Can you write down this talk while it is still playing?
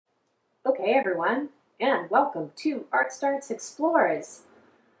Okay, everyone, and welcome to ArtStarts Explores.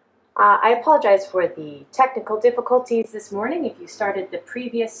 I apologize for the technical difficulties this morning. If you started the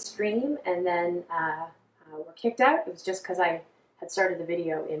previous stream and then were kicked out, it was just because I had started the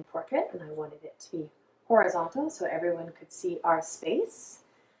video in portrait and I wanted it to be horizontal so everyone could see our space.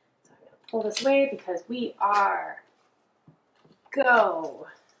 So I'm going to pull this away because we are go.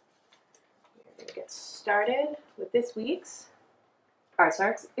 We're going to get started with this week's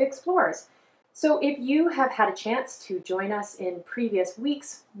ArtStarts Explores. So if you have had a chance to join us in previous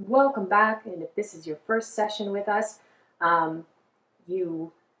weeks, welcome back. And if this is your first session with us,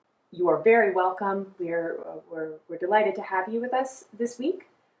 you are very welcome. We're delighted to have you with us this week.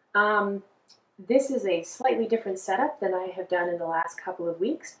 This is a slightly different setup than I have done in the last couple of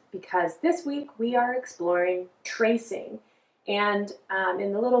weeks because this week we are exploring tracing. And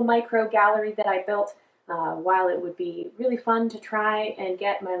in the little micro gallery that I built, while it would be really fun to try and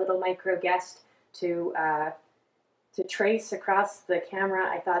get my little micro guest to trace across the camera,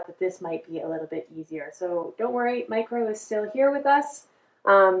 I thought that this might be a little bit easier. So don't worry, micro is still here with us,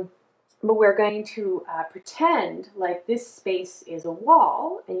 but we're going to pretend like this space is a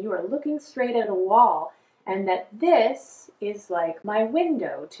wall and you are looking straight at a wall and that this is like my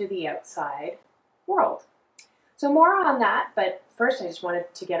window to the outside world. So more on that, but first I just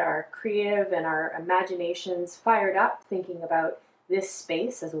wanted to get our creative and our imaginations fired up, thinking about this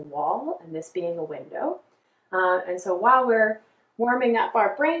space as a wall and this being a window. And so while we're warming up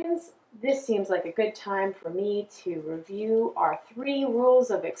our brains, this seems like a good time for me to review our 3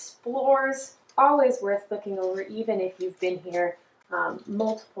 rules of Explores. Always worth looking over, even if you've been here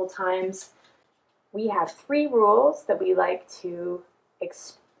multiple times. We have 3 rules that we like to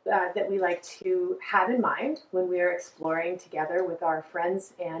have in mind when we are exploring together with our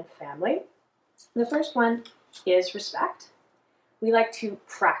friends and family. The first one is respect. We like to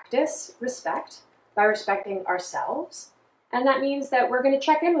practice respect by respecting ourselves, and that means that we're going to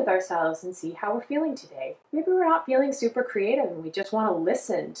check in with ourselves and see how we're feeling today. Maybe we're not feeling super creative and we just want to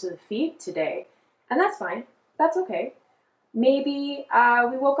listen to the feed today, and that's fine. That's okay. Maybe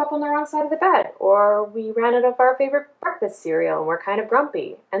we woke up on the wrong side of the bed, or we ran out of our favorite breakfast cereal and we're kind of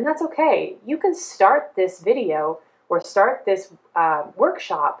grumpy, and that's okay. You can start this video or start this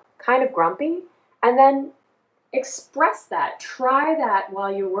workshop kind of grumpy and then express that. Try that while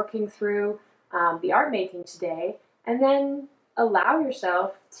you're working through the art making today, and then allow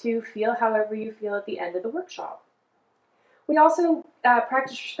yourself to feel however you feel at the end of the workshop. We also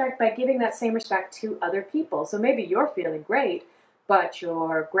practice respect by giving that same respect to other people. So maybe you're feeling great, but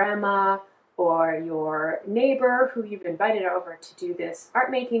your grandma or your neighbor who you've invited over to do this art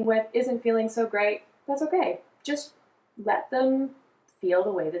making with isn't feeling so great. That's okay. Just let them feel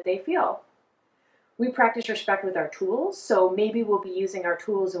the way that they feel. We practice respect with our tools, so maybe we'll be using our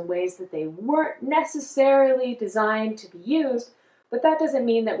tools in ways that they weren't necessarily designed to be used, but that doesn't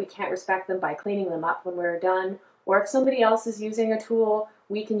mean that we can't respect them by cleaning them up when we're done. Or if somebody else is using a tool,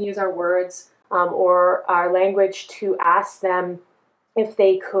 we can use our words or our language to ask them if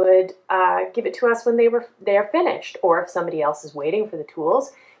they could give it to us when they're finished. Or if somebody else is waiting for the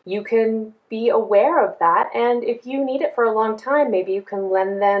tools, you can be aware of that. And if you need it for a long time, maybe you can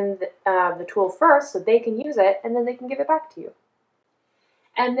lend them the tool first so they can use it, and then they can give it back to you.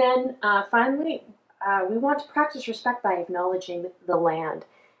 And then finally, we want to practice respect by acknowledging the land.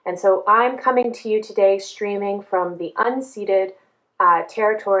 And so I'm coming to you today streaming from the unceded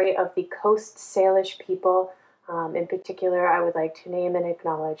territory of the Coast Salish people. In particular, I would like to name and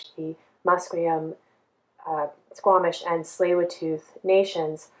acknowledge the Musqueam, Squamish, and Tsleil-Waututh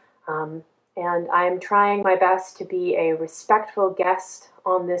nations. And I'm trying my best to be a respectful guest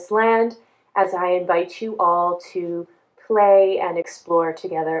on this land as I invite you all to play and explore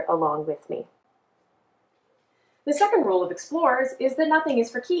together along with me. The second rule of Explores is that nothing is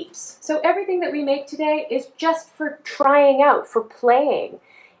for keeps. So everything that we make today is just for trying out, for playing.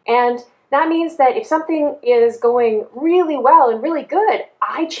 And that means that if something is going really well and really good,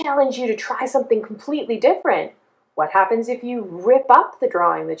 I challenge you to try something completely different. What happens if you rip up the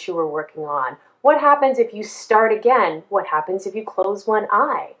drawing that you were working on? What happens if you start again? What happens if you close one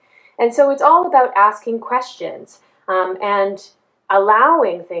eye? And so it's all about asking questions and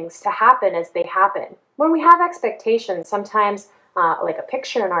allowing things to happen as they happen. When we have expectations, sometimes like a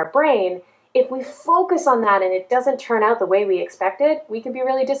picture in our brain, if we focus on that and it doesn't turn out the way we expected, we can be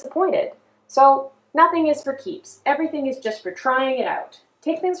really disappointed. So nothing is for keeps. Everything is just for trying it out.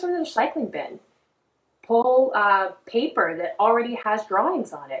 Take things from the recycling bin. Pull paper that already has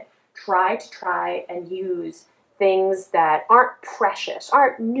drawings on it. Try and use things that aren't precious,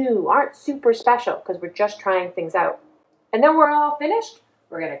 aren't new, aren't super special, because we're just trying things out. And then we're all finished,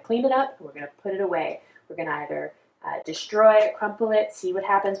 We're going to clean it up, and we're going to put it away. We're going to either destroy it, crumple it, see what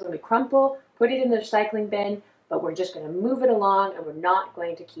happens when we crumple, put it in the recycling bin, but we're just going to move it along and we're not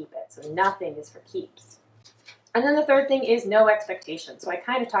going to keep it. So nothing is for keeps. And then the third thing is no expectations. So I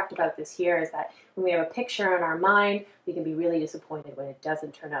kind of talked about this here, is that when we have a picture in our mind, we can be really disappointed when it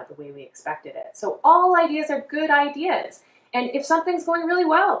doesn't turn out the way we expected it. So all ideas are good ideas. And if something's going really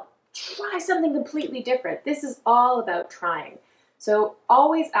well, try something completely different. This is all about trying. So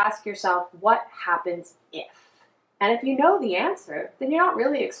always ask yourself, what happens if? And if you know the answer, then you're not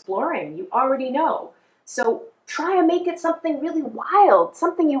really exploring. You already know. So try and make it something really wild,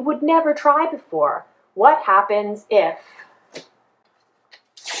 something you would never try before. What happens if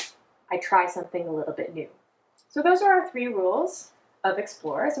I try something a little bit new? So those are our 3 rules of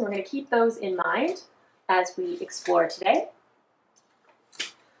Explorers, and we're going to keep those in mind as we explore today.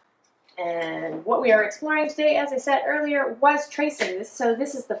 And what we are exploring today, as I said earlier, was tracing. So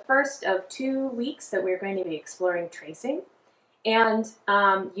this is the first of 2 weeks that we're going to be exploring tracing. And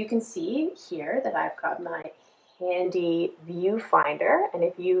you can see here that I've got my handy viewfinder. And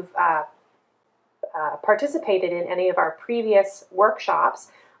if you've participated in any of our previous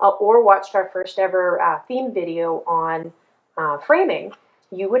workshops or watched our first ever theme video on framing,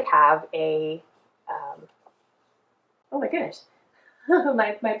 you would have a, oh my goodness,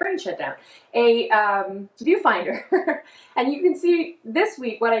 my brain shut down, a viewfinder. And you can see this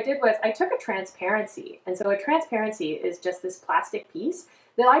week what I did was I took a transparency. And so a transparency is just this plastic piece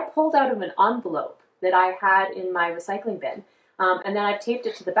that I pulled out of an envelope that I had in my recycling bin. And then I've taped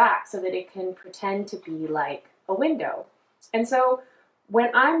it to the back so that it can pretend to be like a window. And so when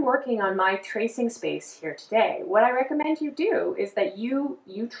I'm working on my tracing space here today, what I recommend you do is that you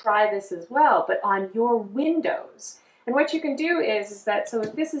try this as well, but on your windows. And what you can do is that, so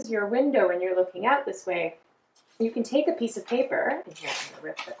if this is your window and you're looking out this way, you can take a piece of paper, and here I'm going to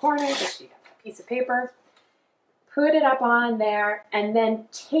rip the corner, just so you got a piece of paper, put it up on there, and then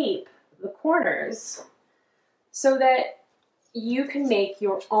tape the corners so that you can make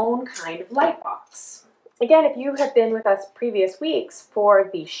your own kind of light box. Again, if you have been with us previous weeks for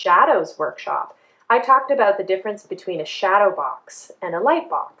the shadows workshop, I talked about the difference between a shadow box and a light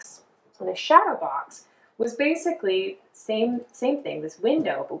box. And a shadow box was basically same thing, this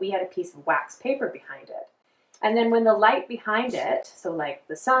window, but we had a piece of wax paper behind it. And then when the light behind it, so like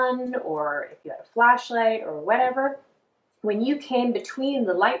the sun, or if you had a flashlight or whatever, when you came between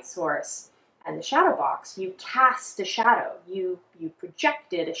the light source and the shadow box, you cast a shadow, you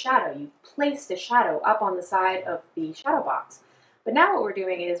projected a shadow, you placed a shadow up on the side of the shadow box. But now what we're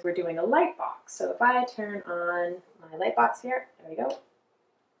doing is we're doing a light box. So if I turn on my light box here, there we go.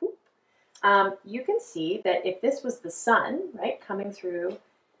 You can see that if this was the sun, right, coming through,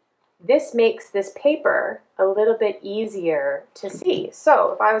 this makes this paper a little bit easier to see.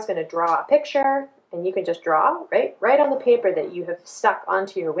 So if I was going to draw a picture, and you can just draw right on the paper that you have stuck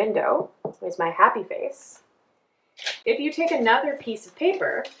onto your window, is my happy face. If you take another piece of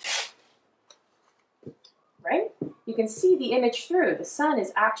paper, right, you can see the image through. The sun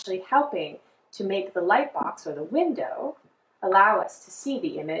is actually helping to make the light box or the window allow us to see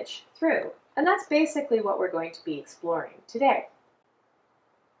the image through. And that's basically what we're going to be exploring today.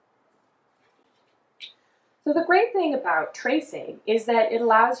 So the great thing about tracing is that it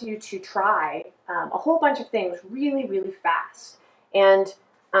allows you to try a whole bunch of things really, really fast. And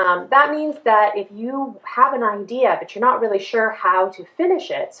that means that if you have an idea, but you're not really sure how to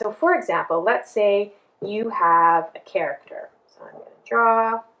finish it. So for example, let's say you have a character. So I'm going to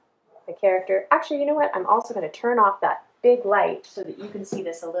draw a character. Actually, you know what? I'm also going to turn off that big light so that you can see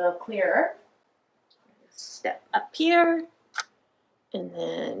this a little clearer. Step up here and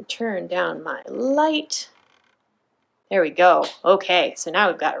then turn down my light. There we go. Okay, so now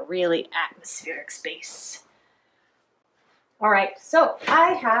we've got a really atmospheric space. All right, so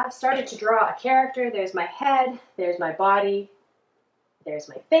I have started to draw a character. There's my head, there's my body, there's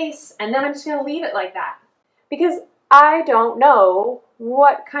my face, and then I'm just going to leave it like that because I don't know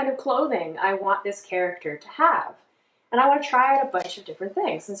what kind of clothing I want this character to have. And I want to try out a bunch of different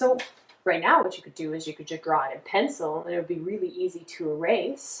things. And so right now what you could do is you could just draw it in pencil and it would be really easy to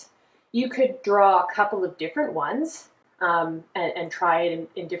erase. You could draw a couple of different ones and try it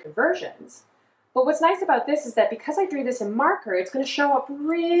in different versions. But what's nice about this is that because I drew this in marker, it's going to show up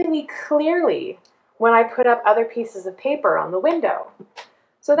really clearly when I put up other pieces of paper on the window.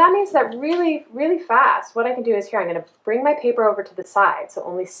 So that means that really, really fast, what I can do is here, I'm going to bring my paper over to the side so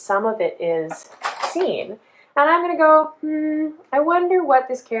only some of it is seen. And I'm going to go, I wonder what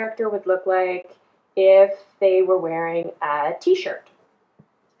this character would look like if they were wearing a t-shirt.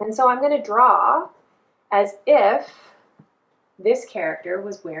 And so I'm going to draw as if this character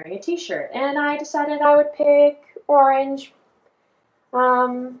was wearing a t-shirt, and I decided I would pick orange, but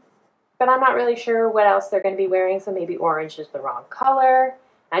I'm not really sure what else they're going to be wearing, so maybe orange is the wrong color.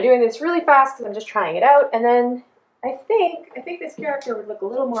 I'm doing this really fast because I'm just trying it out, and then I think this character would look a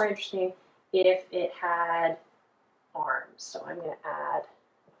little more interesting if it had arms. So I'm going to add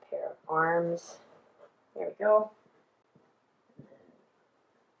a pair of arms. There we go.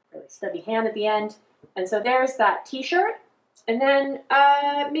 Really stubby hand at the end. And so there's that t-shirt. And then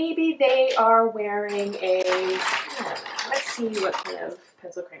maybe they are wearing a, let's see what kind of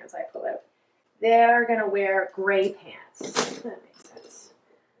pencil crayons I pull out. They're going to wear gray pants. That makes sense.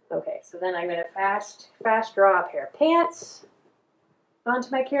 Okay, so then I'm going to fast draw a pair of pants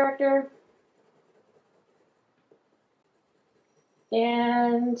onto my character.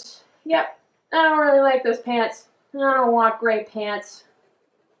 And, yep, I don't really like those pants. I don't want gray pants.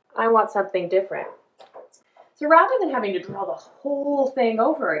 I want something different. So rather than having to draw the whole thing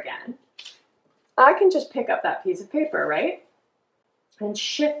over again, I can just pick up that piece of paper, right? And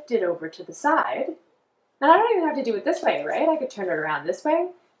shift it over to the side. And I don't even have to do it this way, right? I could turn it around this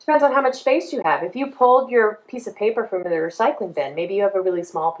way. Depends on how much space you have. If you pulled your piece of paper from the recycling bin, maybe you have a really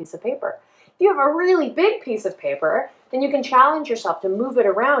small piece of paper. If you have a really big piece of paper, then you can challenge yourself to move it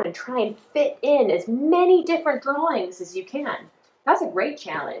around and try and fit in as many different drawings as you can. That's a great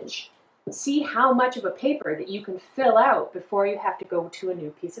challenge. See how much of a paper that you can fill out before you have to go to a new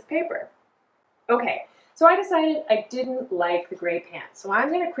piece of paper. Okay, so I decided I didn't like the gray pants. So I'm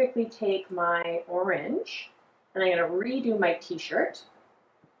going to quickly take my orange and I'm going to redo my t-shirt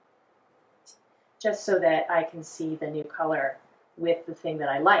just so that I can see the new color with the thing that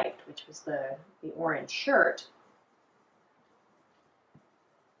I liked, which was the orange shirt.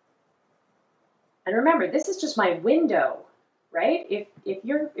 And remember, this is just my window, right? If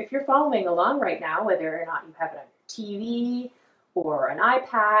you're following along right now, whether or not you have it on your TV or an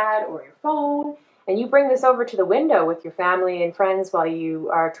iPad or your phone, and you bring this over to the window with your family and friends while you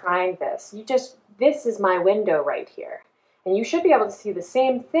are trying this, this is my window right here. And you should be able to see the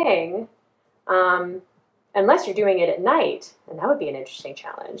same thing unless you're doing it at night, and that would be an interesting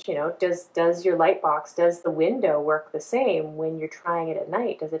challenge. You know, does your light box, does the window work the same when you're trying it at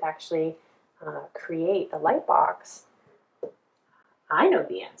night? Does it actually create a light box? I know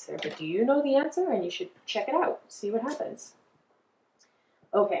the answer, but do you know the answer? And you should check it out, see what happens.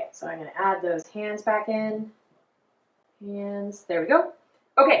 Okay, so I'm going to add those hands back in. Hands, there we go.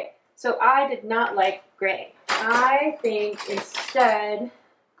 Okay, so I did not like gray. I think instead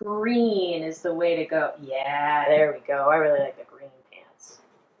green is the way to go. Yeah, there we go. I really like the green pants.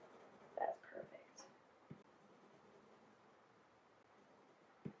 That's perfect.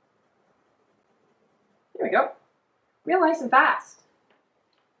 There we go. Real nice and fast.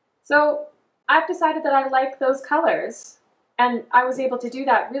 So I've decided that I like those colors, and I was able to do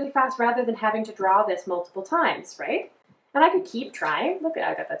that really fast rather than having to draw this multiple times, right? And I could keep trying. Look,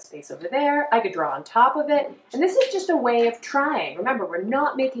 I got that space over there. I could draw on top of it. And this is just a way of trying. Remember, we're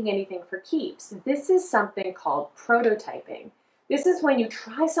not making anything for keeps. This is something called prototyping. This is when you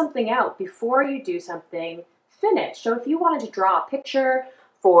try something out before you do something finished. So if you wanted to draw a picture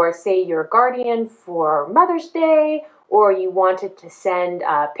for, say, your guardian for Mother's Day, or you wanted to send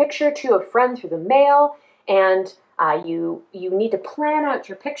a picture to a friend through the mail, and you need to plan out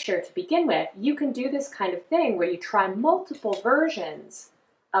your picture to begin with, you can do this kind of thing where you try multiple versions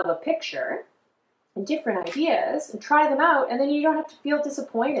of a picture and different ideas and try them out, and then you don't have to feel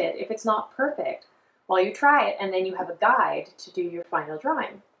disappointed if it's not perfect while you try it, and then you have a guide to do your final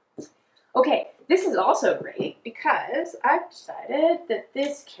drawing. Okay, this is also great because I've decided that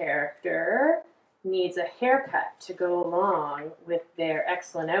this character needs a haircut to go along with their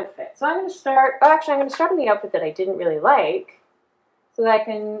excellent outfit. So I'm going to start, I'm going to start on the outfit that I didn't really like so that I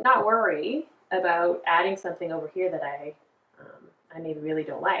can not worry about adding something over here that I maybe really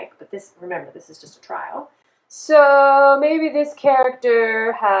don't like. But this, remember, this is just a trial. So maybe this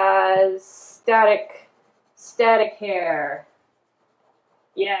character has static hair.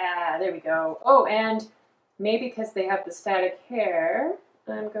 Yeah, there we go. Oh, and maybe because they have the static hair,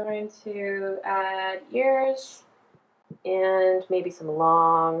 I'm going to add ears and maybe some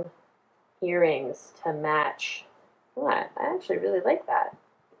long earrings to match. Oh, I actually really like that.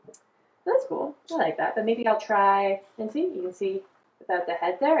 That's cool. I like that. But maybe I'll try and see. You can see without the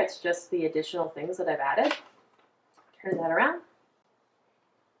head there, it's just the additional things that I've added. Turn that around.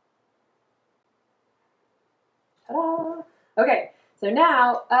 Ta-da! Okay. So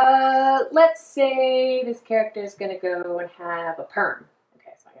now, let's say this character is going to go and have a perm.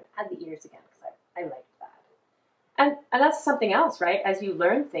 Okay, so I'm going to add the ears again because I liked that. And that's something else, right? As you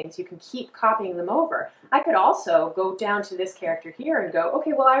learn things, you can keep copying them over. I could also go down to this character here and go,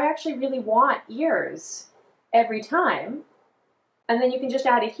 okay, well, I actually really want ears every time. And then you can just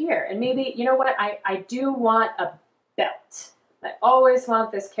add it here. And maybe, you know what, I do want a belt. I always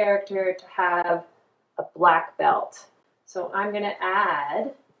want this character to have a black belt. So I'm going to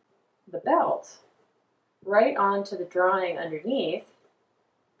add the belt right onto the drawing underneath.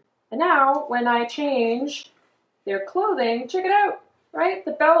 And now when I change their clothing, check it out, right?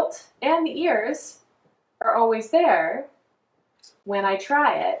 The belt and the ears are always there when I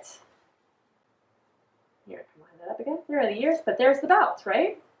try it. Here, I can line that up again. There are the ears, but there's the belt,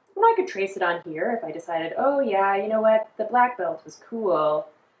 right? And I could trace it on here if I decided, oh yeah, you know what, the black belt was cool,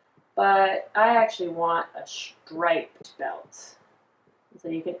 but I actually want a striped belt. So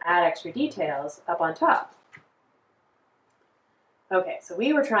you can add extra details up on top. Okay, so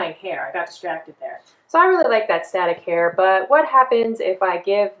we were trying hair. I got distracted there. So I really like that static hair, but what happens if I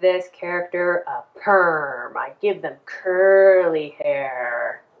give this character a perm? I give them curly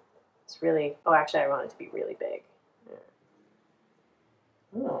hair. It's really, oh, actually I want it to be really big.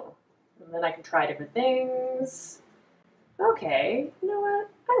 Oh, and then I can try different things. Okay, you know what?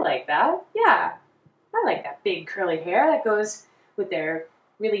 I like that. Yeah, I like that big curly hair that goes with their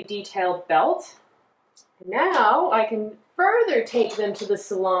really detailed belt. And now I can further take them to the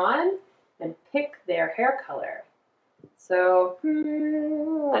salon and pick their hair color. So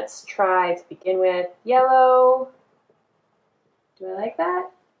let's try to begin with yellow. Do I like that?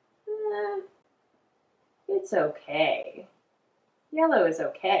 It's okay. Yellow is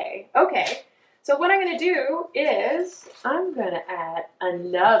okay. Okay, so what I'm going to do is I'm going to add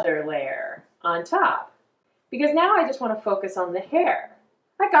another layer on top because now I just want to focus on the hair.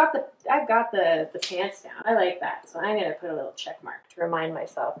 I've got the pants down. I like that. So I'm going to put a little check mark to remind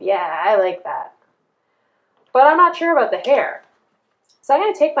myself, yeah, I like that. But I'm not sure about the hair. So I'm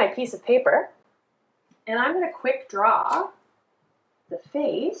going to take my piece of paper and I'm going to quick draw the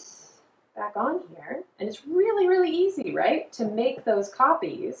face back on here. And it's really, really easy, right, to make those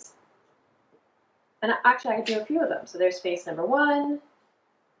copies. And actually I could do a few of them. So there's face number 1.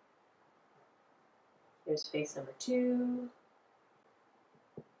 There's face number 2.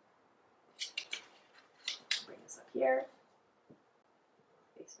 Bring this up here.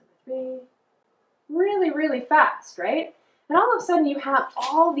 Face number 3. Really, really fast, right? And all of a sudden you have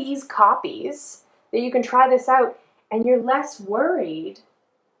all these copies that you can try this out and you're less worried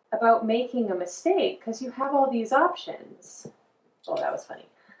about making a mistake because you have all these options. Oh, that was funny.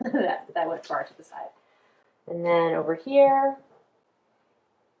 that went far to the side. And then over here,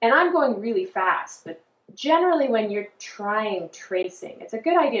 and I'm going really fast, but generally when you're trying tracing, it's a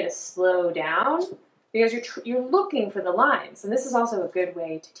good idea to slow down because you're looking for the lines. And this is also a good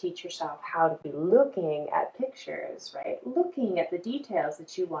way to teach yourself how to be looking at pictures, right? Looking at the details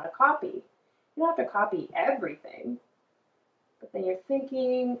that you want to copy. You don't have to copy everything, but then you're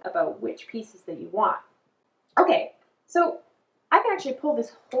thinking about which pieces that you want. Okay, so I can actually pull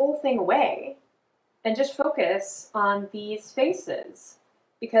this whole thing away and just focus on these faces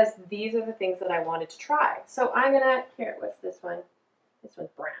because these are the things that I wanted to try. So I'm gonna, here, what's this one? This one's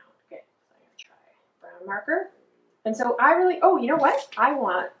brown. Okay, so I'm gonna try brown marker. And so I really, oh, you know what? I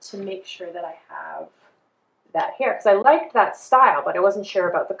want to make sure that I have that hair because I liked that style, but I wasn't sure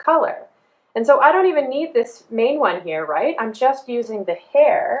about the color. And so I don't even need this main one here, right? I'm just using the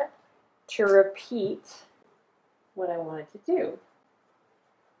hair to repeat what I wanted to do.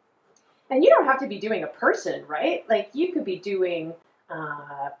 And you don't have to be doing a person, right? Like you could be doing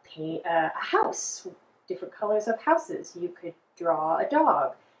paint a house, different colors of houses. You could draw a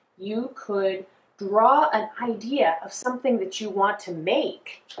dog. You could draw an idea of something that you want to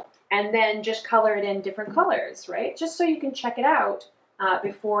make and then just color it in different colors, right? Just so you can check it out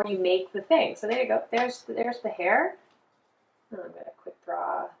before you make the thing. So there you go. There's the hair. And I'm going to quick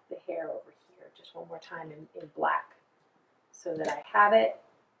draw the hair over here just one more time in black so that I have it.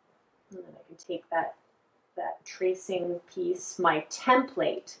 And then I can take that tracing piece, my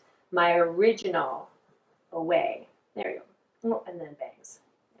template, my original away. There you go. Oh, and then bangs.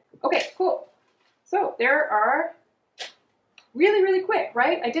 Okay, cool. So there are really, really quick,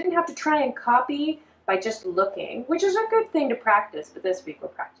 right? I didn't have to try and copy by just looking, which is a good thing to practice, but this week we're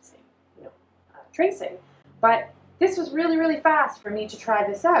practicing, tracing. But this was really, really fast for me to try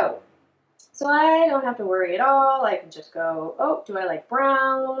this out. So I don't have to worry at all. I can just go, oh, do I like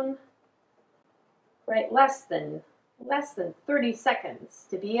brown? Right, less than 30 seconds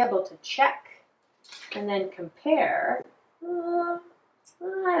to be able to check and then compare. I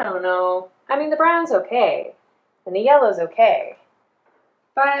don't know. I mean, the brown's okay and the yellow's okay,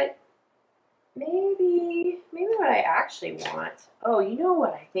 but maybe what I actually want. Oh, you know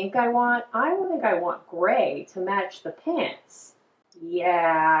what I think I want? I think I want gray to match the pants.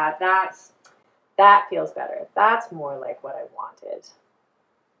 Yeah, that feels better. That's more like what I wanted.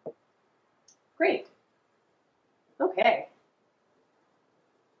 Great. Okay.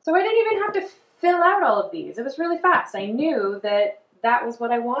 So I didn't even have to fill out all of these. It was really fast. I knew that that was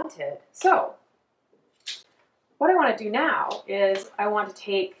what I wanted. So what I want to do now is I want to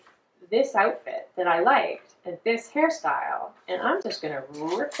take this outfit that I liked and this hairstyle, and I'm just going to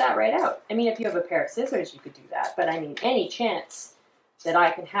rip that right out. I mean, if you have a pair of scissors, you could do that, but I mean, any chance that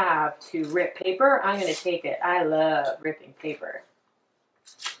I can have to rip paper, I'm going to take it. I love ripping paper.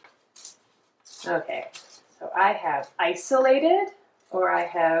 Okay, so I have isolated, or I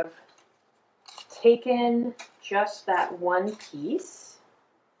have taken just that one piece.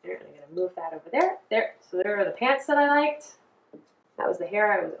 I'm going to move that over there. There. So there are the pants that I liked. That was the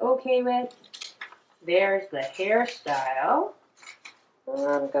hair I was okay with. There's the hairstyle.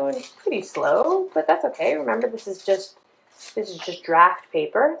 I'm going pretty slow, but that's okay. Remember, this is just draft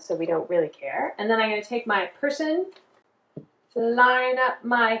paper, so we don't really care. And then I'm going to take my person, line up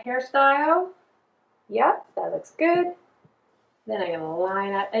my hairstyle. Yep, that looks good. Then I'm going to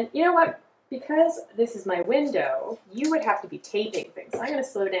line up, and you know what? Because this is my window, you would have to be taping things. So I'm going to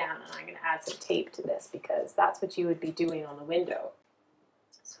slow down and I'm going to add some tape to this because that's what you would be doing on the window.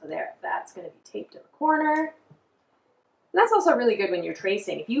 So there, that's going to be taped in the corner. And that's also really good when you're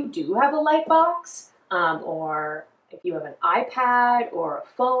tracing. If you do have a light box, or if you have an iPad or a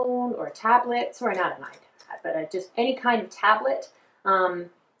phone or a tablet, sorry, not an iPad, but just any kind of tablet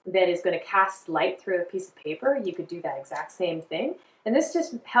that is going to cast light through a piece of paper, you could do that exact same thing. And this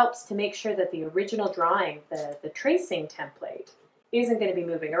just helps to make sure that the original drawing, the tracing template, isn't going to be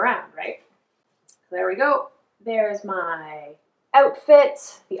moving around, right? So there we go. There's my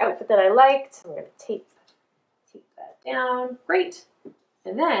outfit, the outfit that I liked. I'm going to tape that down. Great.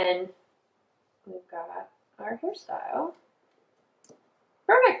 And then we've got our hairstyle.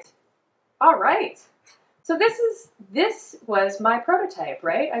 Perfect. All right. So this was my prototype,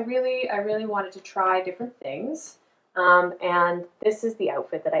 right? I really wanted to try different things. And this is the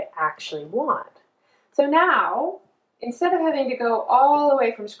outfit that I actually want. So now, instead of having to go all the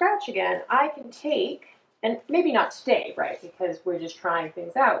way from scratch again, I can take, and maybe not today, right, because we're just trying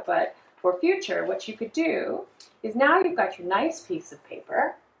things out, but for future, what you could do is now you've got your nice piece of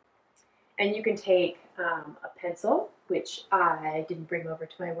paper, and you can take a pencil, which I didn't bring over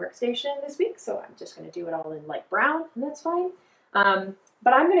to my workstation this week, so I'm just going to do it all in light brown, and that's fine.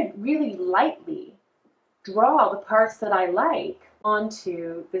 But I'm going to really lightly draw the parts that I like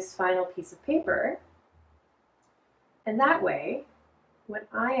onto this final piece of paper. And that way, when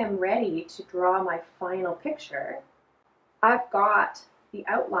I am ready to draw my final picture, I've got the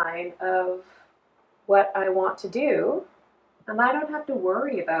outline of what I want to do, and I don't have to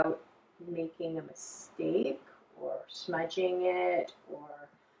worry about making a mistake or smudging it or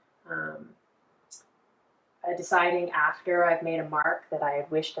deciding after I've made a mark that I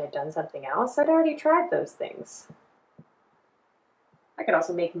had wished I'd done something else. I'd already tried those things. I could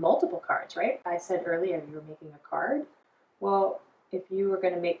also make multiple cards, right? I said earlier you were making a card. Well, if you were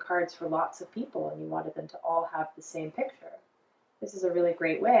going to make cards for lots of people and you wanted them to all have the same picture, this is a really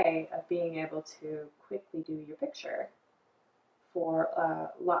great way of being able to quickly do your picture for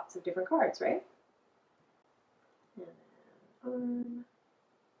lots of different cards, right? And then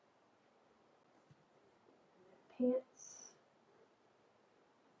pants.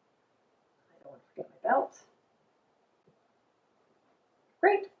 I don't want to forget my belt.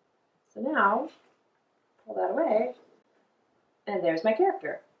 Great. So now, pull that away, and there's my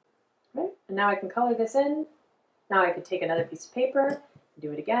character. Right? And now I can color this in. Now I could take another piece of paper,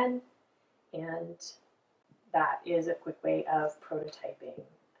 do it again, and that is a quick way of prototyping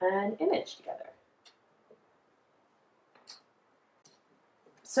an image together.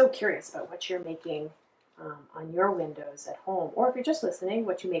 So curious about what you're making on your windows at home, or if you're just listening,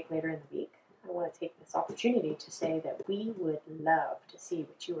 what you make later in the week. I want to take this opportunity to say that we would love to see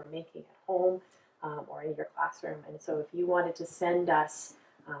what you are making at home or in your classroom. And so if you wanted to send us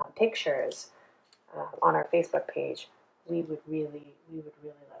pictures on our Facebook page, we would really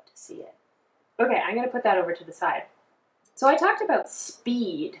love to see it. Okay, I'm going to put that over to the side. So I talked about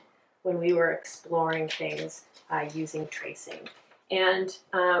speed when we were exploring things using tracing. And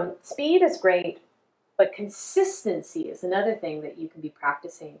speed is great, but consistency is another thing that you can be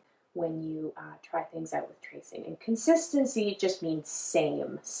practicing when you try things out with tracing. And consistency just means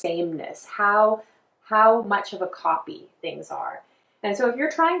sameness, how much of a copy things are. And so if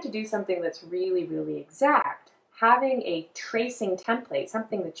you're trying to do something that's really exact, having a tracing template,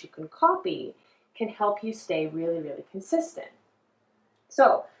 something that you can copy, can help you stay really, really consistent.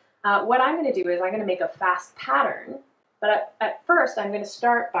 So what I'm going to do is I'm going to make a fast pattern, but at first I'm going to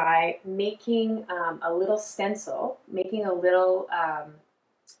start by making a little stencil, making a little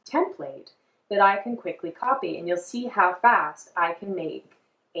template that I can quickly copy, and you'll see how fast I can make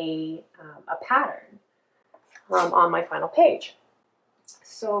a pattern on my final page.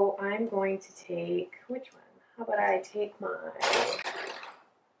 So I'm going to take, which one? How about I take my,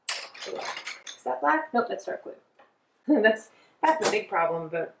 is that black? Nope, that's dark blue. That's the big problem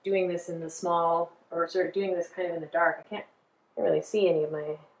about doing this in the small, or sort of doing this kind of in the dark. I can't really see any of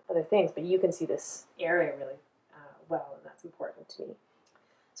my other things, but you can see this area really well, and that's important to me.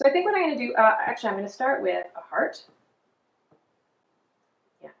 So I think what I'm going to do, actually I'm going to start with a heart.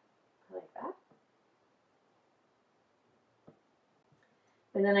 Yeah, I like that.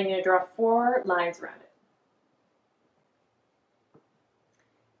 And then I'm going to draw 4 lines around it.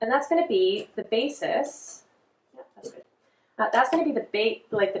 And that's going to be the basis. Yeah, that's good. That's going to be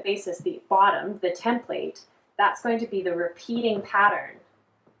the basis, the bottom, the template. That's going to be the repeating pattern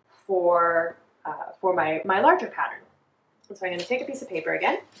for my larger pattern. So I'm going to take a piece of paper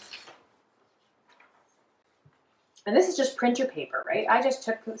again. And this is just printer paper, right? I just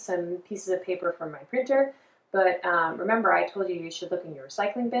took some pieces of paper from my printer, but remember I told you you should look in your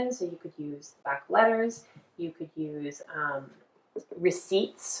recycling bin, so you could use the back letters, you could use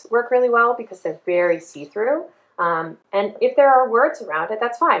receipts work really well because they're very see-through. And if there are words around it,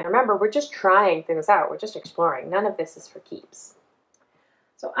 that's fine. Remember, we're just trying things out. We're just exploring. None of this is for keeps.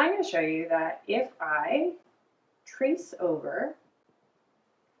 So I'm going to show you that if I trace over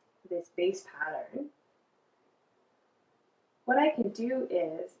this base pattern, what I can do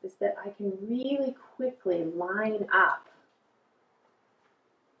is that I can really quickly line up,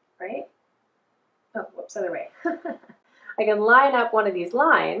 right? Oh, whoops, other way. I can line up one of these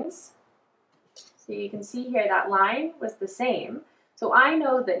lines. So you can see here that line was the same. So I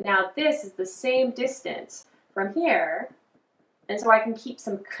know that now this is the same distance from here, and so I can keep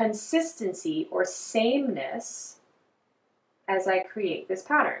some consistency or sameness as I create this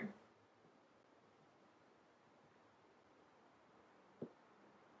pattern.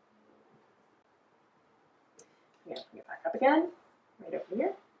 I'm going to bring it back up again, right over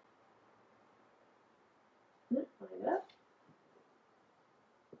here. Line it up.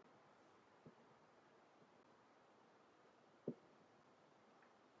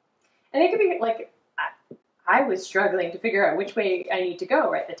 And it could be like, I was struggling to figure out which way I need to go,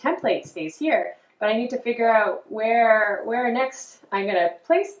 right? The template stays here, but I need to figure out where next I'm going to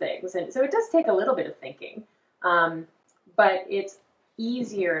place things. And so it does take a little bit of thinking, but it's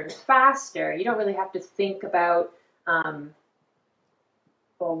easier and faster. You don't really have to think about, well,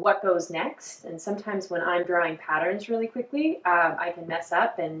 what goes next. And sometimes when I'm drawing patterns really quickly, I can mess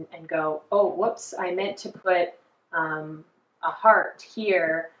up and go, oh, whoops, I meant to put a heart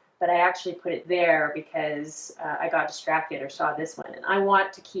here, but I actually put it there because I got distracted or saw this one. And I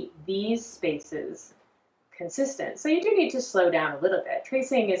want to keep these spaces consistent. So you do need to slow down a little bit.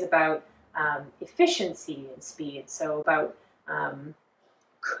 Tracing is about efficiency and speed. So about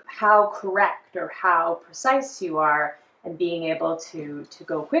how correct or how precise you are and being able to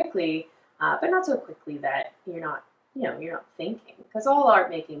go quickly, but not so quickly that you're not thinking. Because all art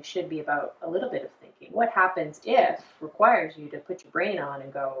making should be about a little bit of thinking. What happens if requires you to put your brain on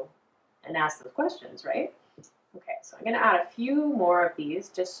and go and ask those questions, right? Okay, so I'm going to add a few more of these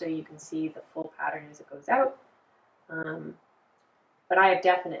just so you can see the full pattern as it goes out. But I have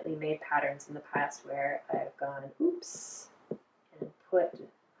definitely made patterns in the past where I've gone, oops, and put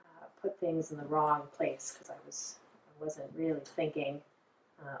things in the wrong place because I wasn't really thinking,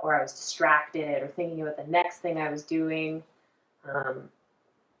 or I was distracted or thinking about the next thing I was doing.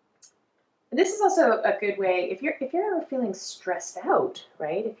 This is also a good way if you're ever feeling stressed out,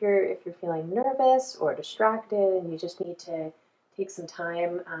 right? If you're feeling nervous or distracted and you just need to take some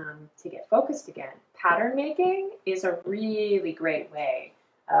time to get focused again. Pattern making is a really great way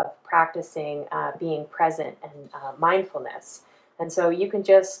of practicing being present and mindfulness. And so you can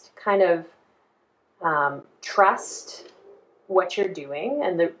just kind of trust what you're doing,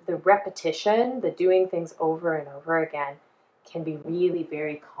 and the repetition, the doing things over and over again can be really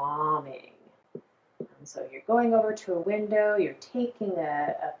very calming. So you're going over to a window, you're taking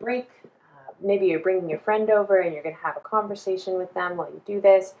a break, maybe you're bringing your friend over and you're going to have a conversation with them while you do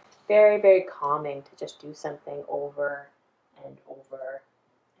this. Very, very calming to just do something over and over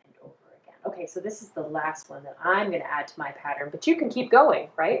and over again. Okay, so this is the last one that I'm going to add to my pattern, but you can keep going,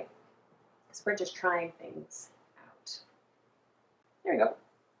 right? Because we're just trying things out. There we go.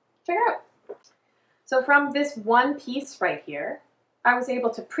 Check it out. So from this one piece right here, I was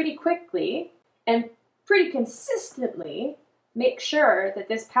able to pretty quickly and pretty consistently make sure that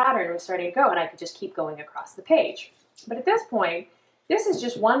this pattern was starting to go and I could just keep going across the page. But at this point, this is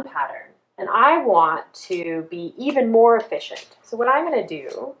just one pattern and I want to be even more efficient. So what I'm going to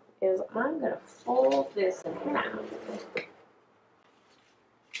do is I'm going to fold this in half.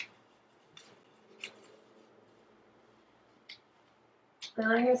 And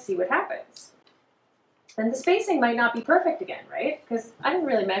I'm going to see what happens. And the spacing might not be perfect again, right? Because I didn't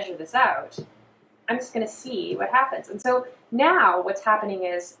really measure this out. I'm just going to see what happens. And so now what's happening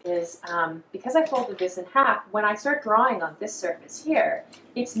is because I folded this in half, when I start drawing on this surface here,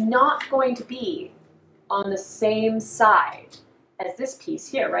 it's not going to be on the same side as this piece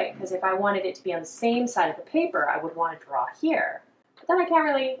here, right? Because if I wanted it to be on the same side of the paper, I would want to draw here. But then I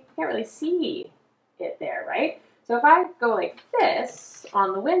can't really see it there, right? So if I go like this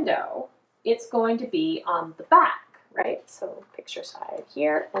on the window, it's going to be on the back, right? So picture side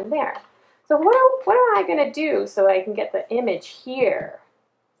here and there. So what am I going to do so I can get the image here?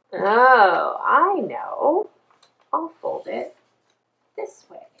 Oh, I know. I'll fold it this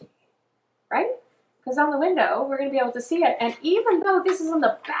way, right? Because on the window, we're going to be able to see it. And even though this is on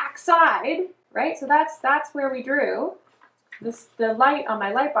the back side, right? So that's where we drew. The light on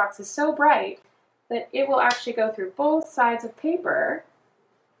my light box is so bright that it will actually go through both sides of paper.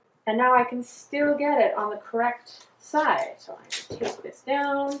 And now I can still get it on the correct side. So I'm going to take this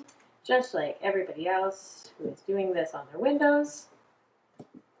down, just like everybody else who is doing this on their windows.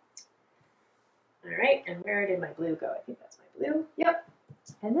 All right, and where did my blue go? I think that's my blue. Yep.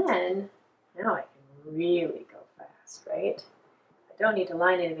 And then, now I can really go fast, right? I don't need to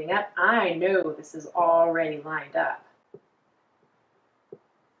line anything up. I know this is already lined up.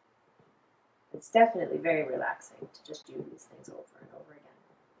 It's definitely very relaxing to just do these things over and over again.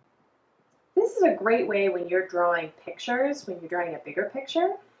 This is a great way when you're drawing pictures, when you're drawing a bigger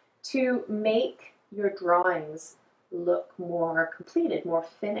picture, to make your drawings look more completed, more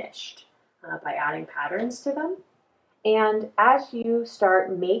finished by adding patterns to them. And as you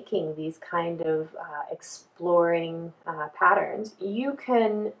start making these kind of exploring patterns, you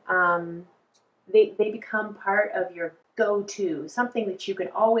can, they become part of your go-to, something that you can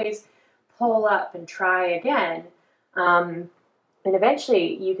always pull up and try again. And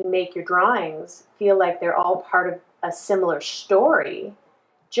eventually you can make your drawings feel like they're all part of a similar story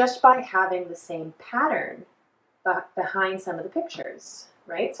just by having the same pattern behind some of the pictures,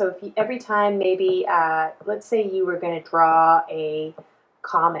 right? So if you, every time maybe, let's say you were going to draw a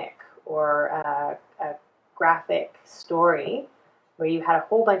comic or a graphic story where you had a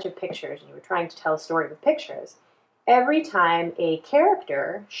whole bunch of pictures and you were trying to tell a story with pictures, every time a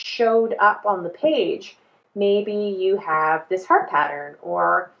character showed up on the page, maybe you have this heart pattern,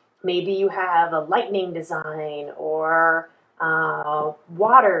 or maybe you have a lightning design, or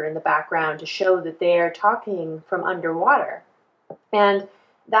water in the background to show that they're talking from underwater. And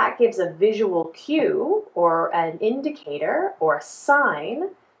that gives a visual cue or an indicator or a sign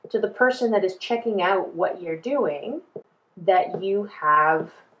to the person that is checking out what you're doing that you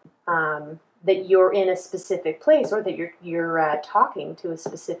have that you're in a specific place, or that you're talking to a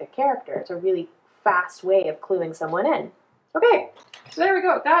specific character. It's a really fast way of cluing someone in. Okay, so there we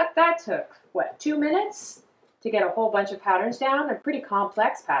go. That took, what, 2 minutes to get a whole bunch of patterns down, a pretty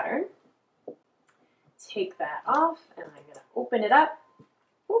complex pattern. Take that off, and I'm going to open it up.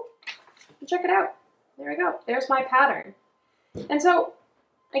 Ooh, and check it out. There we go. There's my pattern. And so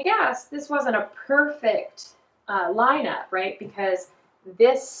I guess this wasn't a perfect lineup, right? Because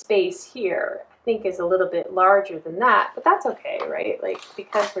this space here, I think, is a little bit larger than that, but that's okay, right? Like,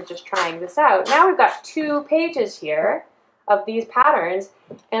 because we're just trying this out. Now we've got 2 pages here of these patterns,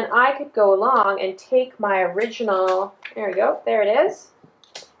 and I could go along and take my original, there we go, there it is,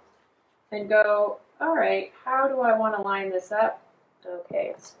 and go, all right, how do I want to line this up?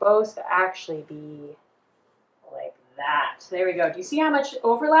 Okay, it's supposed to actually be like that. So there we go. Do you see how much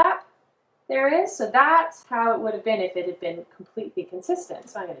overlap there is? So that's how it would have been if it had been completely consistent.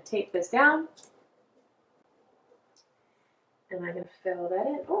 So I'm going to take this down, and I'm going to fill that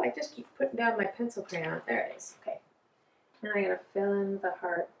in. Oh, I just keep putting down my pencil crayon. There it is. Okay. Now I'm going to fill in the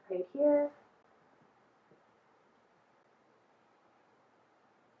heart right here.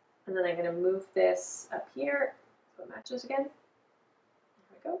 And then I'm going to move this up here so it matches again.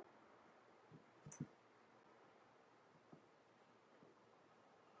 There we go.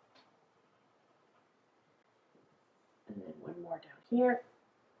 And then one more down here.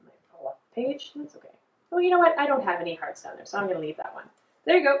 I might fall off the page. That's okay. Oh, you know what? I don't have any hearts down there, so I'm going to leave that one.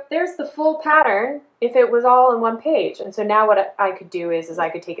 There you go. There's the full pattern if it was all in one page. And so now what I could do is I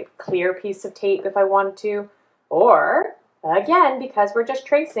could take a clear piece of tape if I wanted to, or Again, because we're just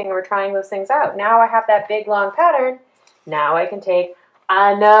tracing and we're trying those things out. Now I have that big long pattern. Now I can take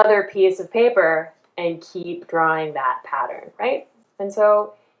another piece of paper and keep drawing that pattern, right? And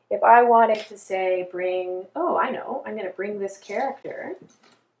so if I wanted to say bring, oh, I know, I'm going to bring this character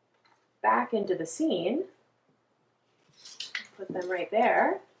back into the scene, put them right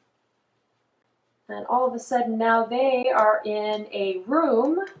there, and all of a sudden now they are in a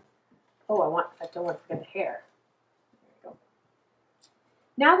room. Oh, I don't want to forget the hair. There we go.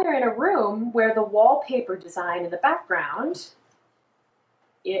 Now they're in a room where the wallpaper design in the background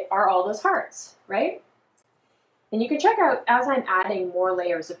are all those hearts, right? And you can check out, as I'm adding more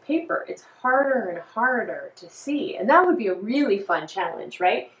layers of paper, it's harder and harder to see. And that would be a really fun challenge,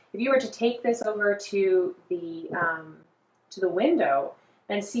 right? If you were to take this over to the window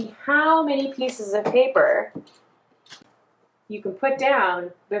and see how many pieces of paper you can put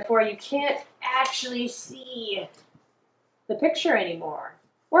down before you can't actually see the picture anymore.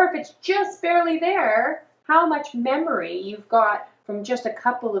 Or if it's just barely there, how much memory you've got from just a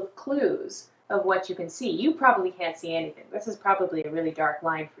couple of clues of what you can see. You probably can't see anything. This is probably a really dark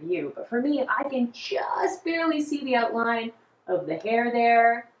line for you, but for me, I can just barely see the outline of the hair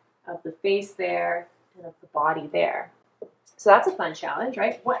there, of the face there, and of the body there. So that's a fun challenge,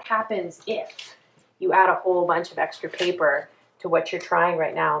 right? What happens if you add a whole bunch of extra paper to what you're trying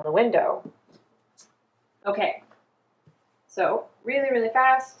right now in the window? Okay, so really, really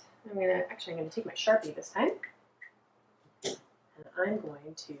fast, I'm gonna take my Sharpie this time, and I'm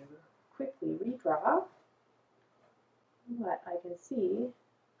going to quickly redraw what I can see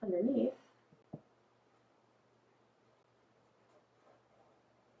underneath.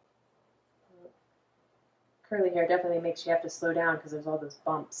 Curly hair definitely makes you have to slow down because there's all those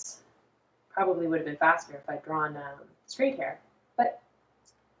bumps. Probably would have been faster if I'd drawn straight hair, but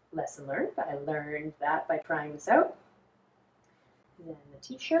lesson learned. I learned that by trying this out. And then the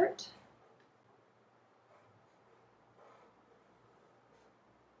t-shirt,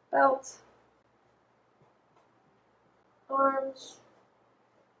 belt, arms.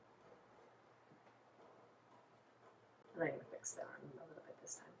 I'm going to fix the arm a little bit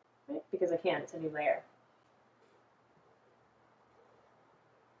this time, right? Because I can, it's a new layer.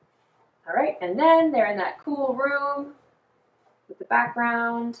 All right, and then they're in that cool room with the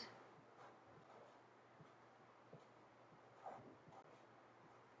background.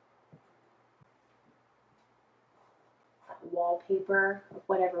 Wallpaper of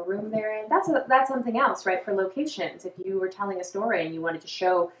whatever room they're in. That's something else, right? For locations, if you were telling a story and you wanted to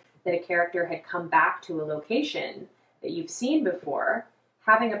show that a character had come back to a location that you've seen before,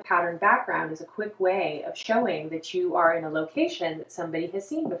 having a pattern background is a quick way of showing that you are in a location that somebody has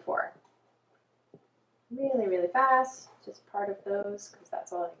seen before. Really, really fast, just part of those because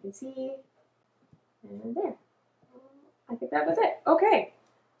that's all I can see. And there. I think that was it. Okay,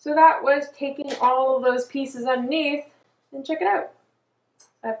 so that was taking all of those pieces underneath. And check it out.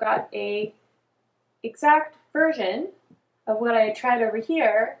 I've got a exact version of what I had tried over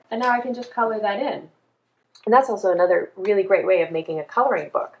here, and now I can just color that in. And that's also another really great way of making a coloring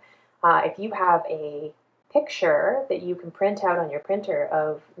book. If you have a picture that you can print out on your printer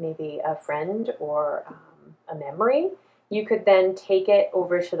of maybe a friend or a memory, you could then take it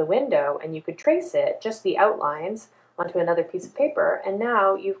over to the window and you could trace it, just the outlines, onto another piece of paper, and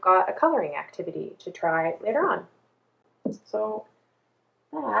now you've got a coloring activity to try later on. So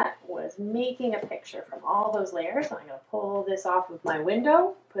that was making a picture from all those layers. I'm going to pull this off of my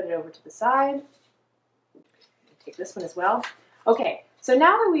window, put it over to the side. Take this one as well. Okay, so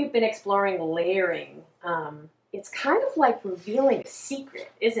now that we've been exploring layering, it's kind of like revealing a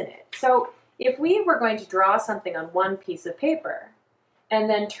secret, isn't it? So if we were going to draw something on one piece of paper and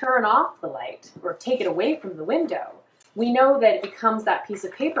then turn off the light or take it away from the window, we know that it becomes that piece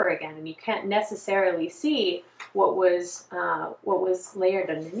of paper again, and you can't necessarily see what was layered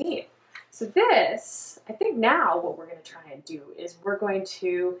underneath. So this, I think now what we're going to try and do is we're going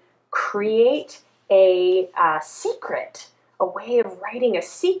to create a secret, a way of writing a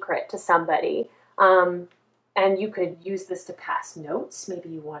secret to somebody. And you could use this to pass notes. Maybe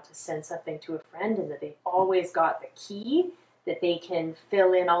you want to send something to a friend and that they've always got the key, that they can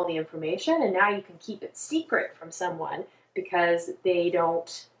fill in all the information, and now you can keep it secret from someone because they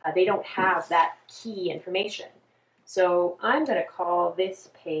don't have that key information. So I'm going to call this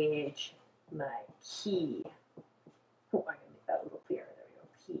page my key. Oh, I'm going to make that a little clearer. There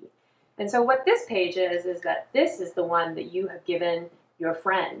we go, key. And so what this page is that this is the one that you have given your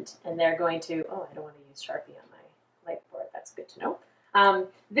friend, and they're going to, oh, I don't want to use Sharpie on my whiteboard. That's good to know.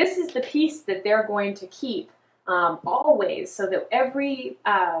 This is the piece that they're going to keep always, so that every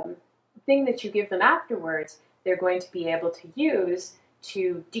thing that you give them afterwards, they're going to be able to use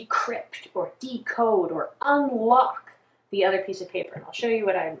to decrypt or decode or unlock the other piece of paper. And I'll show you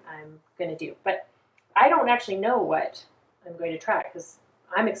what I'm going to do. But I don't actually know what I'm going to try because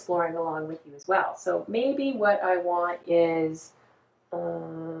I'm exploring along with you as well. So maybe what I want is,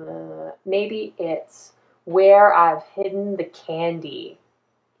 maybe it's where I've hidden the candy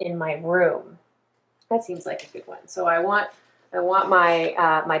in my room. That seems like a good one. So I want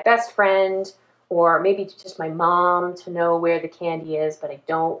my my best friend, or maybe just my mom, to know where the candy is, but I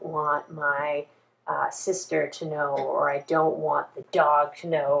don't want my sister to know, or I don't want the dog to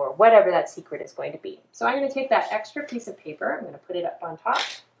know, or whatever that secret is going to be. So I'm going to take that extra piece of paper, I'm going to put it up on top,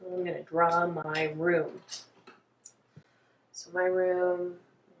 and I'm going to draw my room. So my room,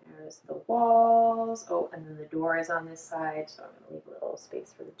 there's the walls, oh, and then the door is on this side, so I'm going to leave a little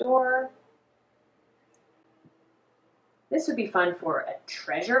space for the door. This would be fun for a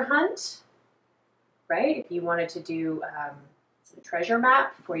treasure hunt, right? If you wanted to do a treasure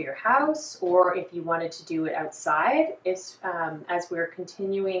map for your house, or if you wanted to do it outside, as we're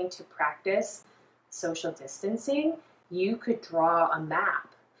continuing to practice social distancing, you could draw a map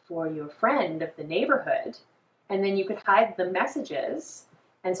for your friend of the neighborhood, and then you could hide the messages.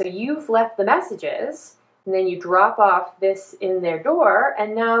 And so you've left the messages, and then you drop off this in their door,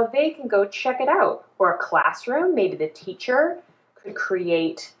 and now they can go check it out. Or a classroom, maybe the teacher could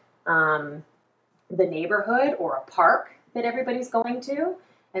create the neighborhood or a park that everybody's going to,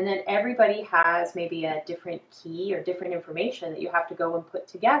 and then everybody has maybe a different key or different information that you have to go and put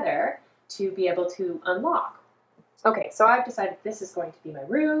together to be able to unlock. Okay, so I've decided this is going to be my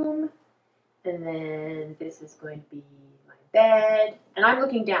room, and then this is going to be my bed, and I'm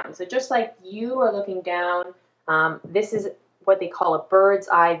looking down. So just like you are looking down, this is what they call a bird's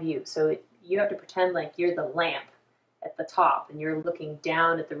eye view. So you have to pretend like you're the lamp at the top, and you're looking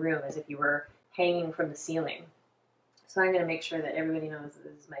down at the room as if you were hanging from the ceiling. So I'm going to make sure that everybody knows that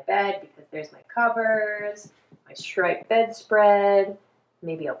this is my bed, because there's my covers, my striped bedspread.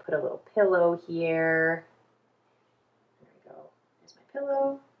 Maybe I'll put a little pillow here. There we go. There's my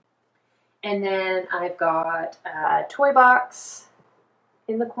pillow. And then I've got a toy box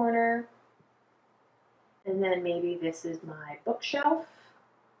in the corner. And then maybe this is my bookshelf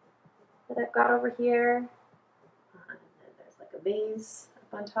that I've got over here. And then there's like a vase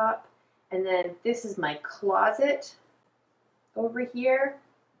up on top. And then this is my closet over here,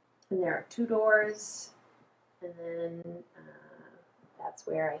 and there are two doors, and then that's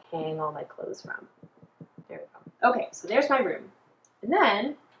where I hang all my clothes from. There we go. Okay, so there's my room. And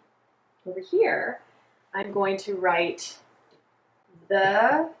then over here, I'm going to write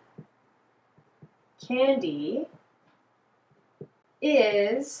the candy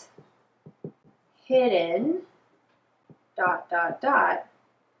is hidden ...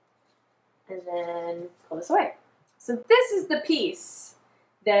 and then pull this away. So this is the piece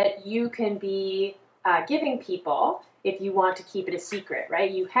that you can be giving people if you want to keep it a secret, right?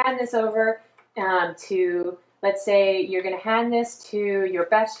 You hand this over to, let's say you're going to hand this to your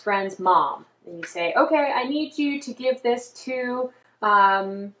best friend's mom. And you say, okay, I need you to give this to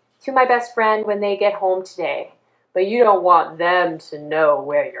my best friend when they get home today. But you don't want them to know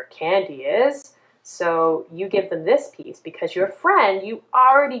where your candy is. So you give them this piece because your friend, you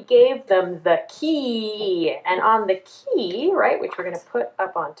already gave them the key. And on the key, right, which we're going to put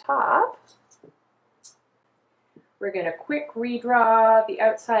up on top, we're going to quick redraw the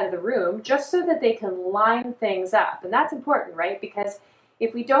outside of the room just so that they can line things up. And that's important, right? Because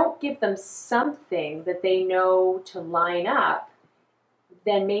if we don't give them something that they know to line up,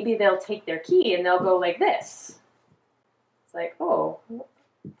 then maybe they'll take their key and they'll go like this. It's like, oh,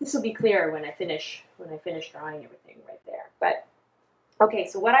 this will be clearer when I finish drawing everything right there. But okay,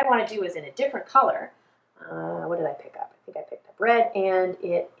 so what I want to do is in a different color. What did I pick up? I think I picked up red, and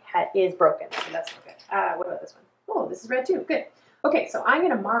it is broken. So that's okay. What about this one? Oh, this is red too. Good. Okay, so I'm going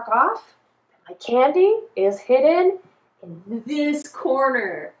to mark off that my candy is hidden in this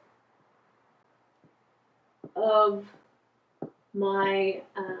corner of my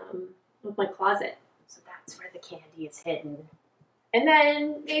closet. So that's where the candy is hidden. And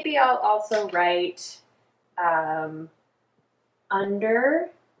then maybe I'll also write under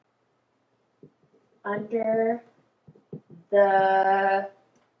the,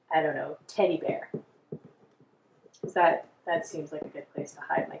 I don't know, teddy bear. Because that seems like a good place to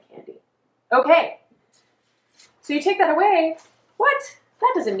hide my candy. Okay, so you take that away. What?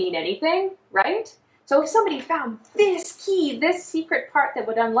 That doesn't mean anything, right? So if somebody found this key, this secret part that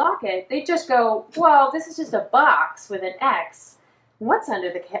would unlock it, they'd just go, well, this is just a box with an X. What's under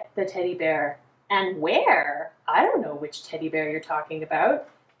the teddy bear? And where? I don't know which teddy bear you're talking about.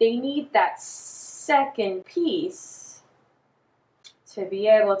 They need that second piece to be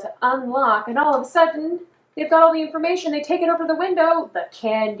able to unlock, and all of a sudden, they've got all the information, they take it over the window, the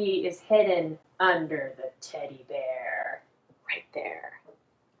candy is hidden under the teddy bear, right there,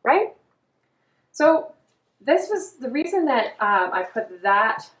 right? So this was the reason that I put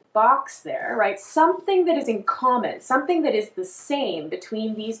that box there, right? Something that is in common, something that is the same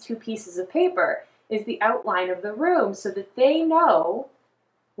between these two pieces of paper is the outline of the room, so that they know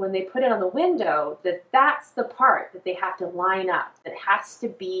when they put it on the window that that's the part that they have to line up, that has to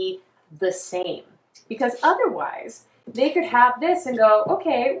be the same. Because otherwise, they could have this and go,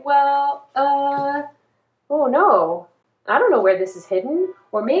 okay, well, oh no, I don't know where this is hidden.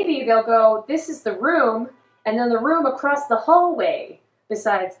 Or maybe they'll go, this is the room, and then the room across the hallway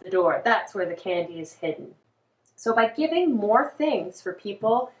besides the door, that's where the candy is hidden. So by giving more things for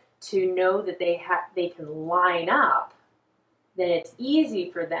people to know that they can line up, then it's easy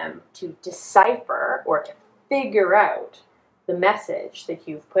for them to decipher or to figure out the message that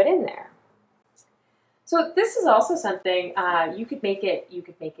you've put in there. So this is also something you could make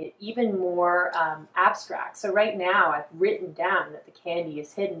it even more abstract. So right now I've written down that the candy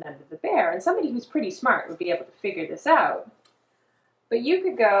is hidden under the bear, and somebody who's pretty smart would be able to figure this out. But you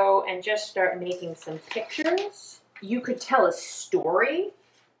could go and just start making some pictures. You could tell a story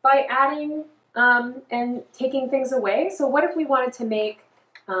by adding and taking things away. So what if we wanted to make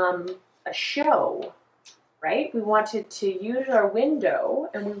a show, right? We wanted to use our window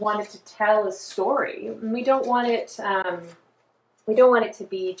and we wanted to tell a story. And we don't want it to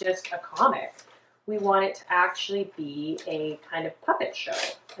be just a comic. We want it to actually be a kind of puppet show.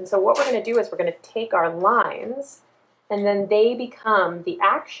 And so what we're going to do is we're going to take our lines and then they become the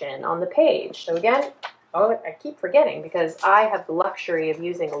action on the page. So again, oh, I keep forgetting because I have the luxury of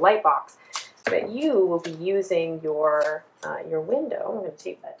using a light box, but you will be using your window. I'm going to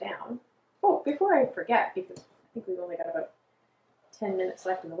tape that down. Oh, before I forget, because I think we've only got about 10 minutes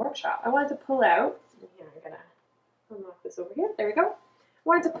left in the workshop, I wanted to pull out, here, I'm going to unlock this over here, there we go. I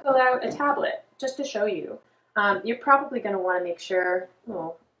wanted to pull out a tablet just to show you. You're probably going to want to make sure,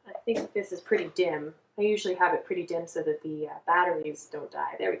 oh, I think this is pretty dim. I usually have it pretty dim so that the batteries don't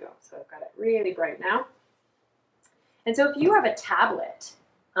die. There we go. So I've got it really bright now. And so if you have a tablet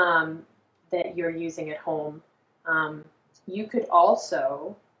that you're using at home, you could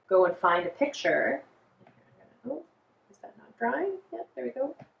also go and find a picture. Oh, is that not drying? Yep, there we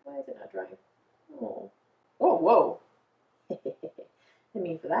go. Why is it not drying? Oh, oh, whoa. I didn't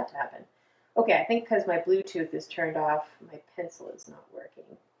mean for that to happen. Okay, I think because my Bluetooth is turned off, my pencil is not working.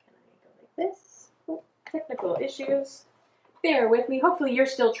 Can I go like this? Oh, technical issues. Bear with me. Hopefully you're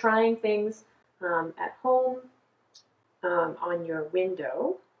still trying things at home on your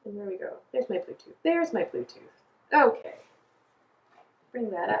window. And there we go. There's my Bluetooth. There's my Bluetooth. Okay.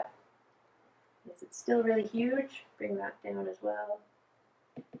 Bring that up. Is it still really huge? Bring that down as well.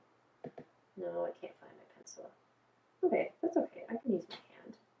 No, I can't find my pencil. Okay, that's okay. I can use my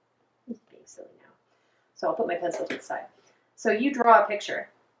hand. I'm just being silly now. So I'll put my pencil to the side. So you draw a picture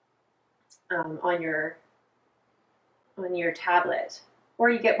on your tablet, or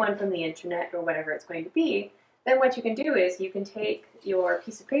you get one from the internet or whatever it's going to be. Then what you can do is you can take your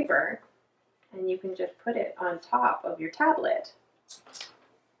piece of paper and you can just put it on top of your tablet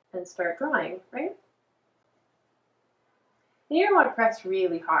and start drawing, right? And you don't want to press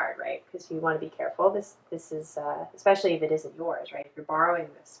really hard, right? Because you want to be careful. This is, especially if it isn't yours, right? If you're borrowing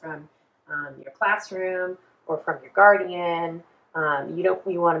this from your classroom or from your guardian,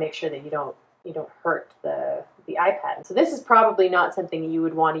 you want to make sure that you don't hurt the iPad. So this is probably not something you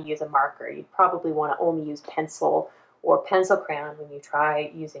would want to use a marker. You'd probably want to only use pencil or pencil crayon when you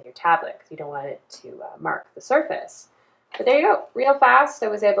try using your tablet because you don't want it to mark the surface. But there you go, real fast I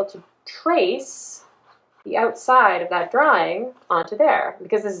was able to trace the outside of that drawing onto there.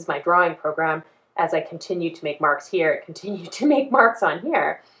 Because this is my drawing program, as I continue to make marks here, it continued to make marks on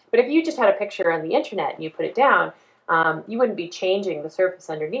here. But if you just had a picture on the internet and you put it down, you wouldn't be changing the surface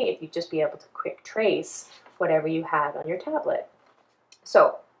underneath. You'd just be able to quick trace whatever you had on your tablet.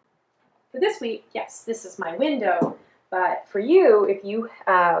 So for this week, yes, this is my window. But for you, if you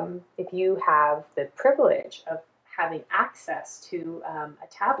have the privilege of having access to a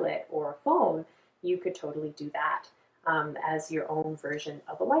tablet or a phone, you could totally do that as your own version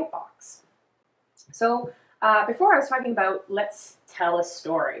of a light box. So before I was talking about let's tell a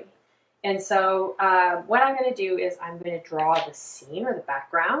story. And so what I'm going to do is I'm going to draw the scene or the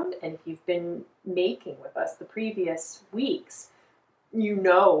background. And if you've been making with us the previous weeks, you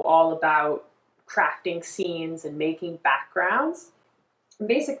know all about crafting scenes and making backgrounds. And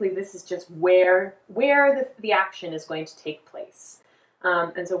basically, this is just where the action is going to take place.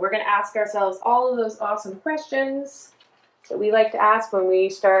 And so we're going to ask ourselves all of those awesome questions that we like to ask when we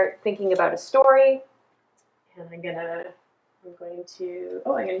start thinking about a story. And I'm going to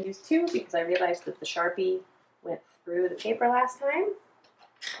use 2 because I realized that the Sharpie went through the paper last time.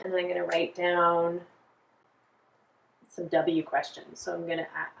 And I'm going to write down some W questions. So I'm going to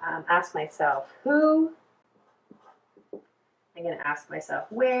ask myself who, I'm going to ask myself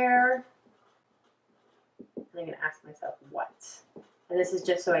where, and I'm going to ask myself what. And this is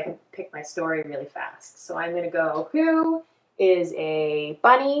just so I can pick my story really fast. So I'm going to go, who is a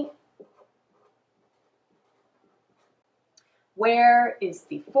bunny? Where is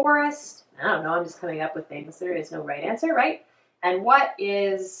the forest? I don't know, I'm just coming up with things. There is no right answer, right? And what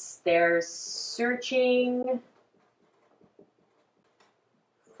is they're searching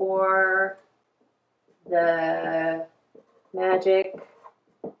for the magic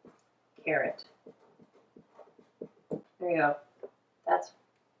carrot. There you go. That's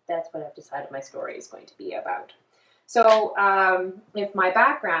what I've decided my story is going to be about. So if my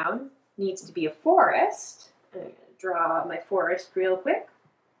background needs to be a forest, I'm going to draw my forest real quick.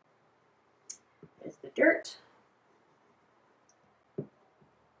 There's the dirt.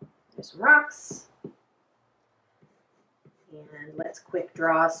 There's some rocks. And let's quick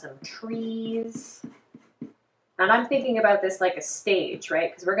draw some trees. And I'm thinking about this like a stage, right?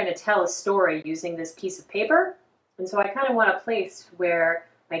 Because we're going to tell a story using this piece of paper. And so I kind of want a place where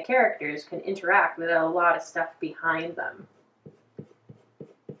my characters can interact with a lot of stuff behind them.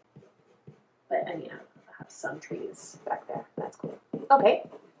 But I mean, I have some trees back there. That's cool. Okay.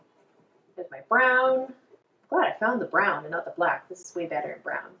 There's my brown. Glad I found the brown and not the black. This is way better in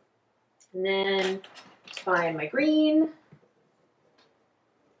brown. And then find my green.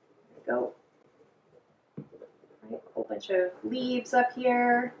 There we go. Right, a whole bunch of leaves up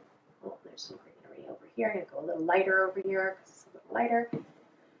here. Oh, there's some greenery over here. I'm going to go a little lighter over here because it's a little lighter.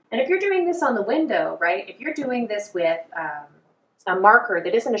 And if you're doing this on the window, right, if you're doing this with a marker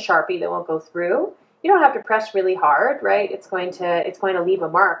that isn't a Sharpie that won't go through, you don't have to press really hard, right? It's going to leave a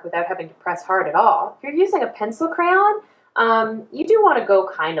mark without having to press hard at all. If you're using a pencil crayon, you do want to go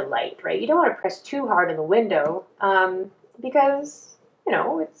kind of light, right? You don't want to press too hard in the window because you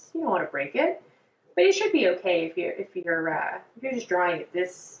don't want to break it. But it should be okay if you're just drawing at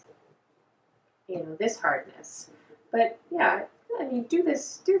this, this hardness. But yeah. I mean, do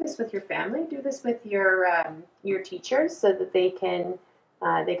this with your family. Do this with your teachers so that they can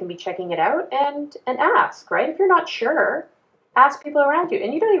be checking it out and ask, right? If you're not sure, ask people around you.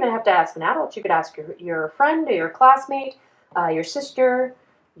 And you don't even have to ask an adult. You could ask your friend or your classmate, your sister,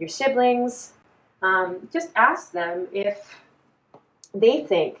 your siblings. Just ask them if they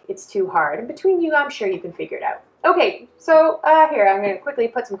think it's too hard. And between you, I'm sure you can figure it out. Okay, so here, I'm going to quickly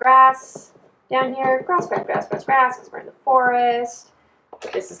put some grass down here, grass, because we're in the forest.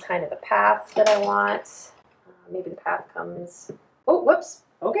 This is kind of a path that I want. Maybe the path comes, oh, whoops,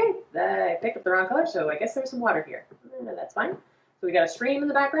 okay, I picked up the wrong color, so I guess there's some water here. That's fine. So we got a stream in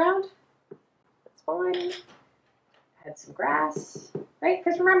the background. That's fine. Add some grass, right?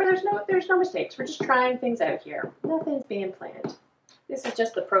 Because remember, there's no mistakes. We're just trying things out here. Nothing's being planned. This is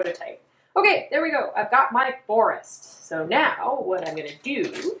just the prototype. Okay, there we go. I've got my forest. So now what I'm going to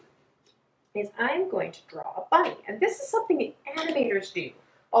do is I'm going to draw a bunny. And this is something that animators do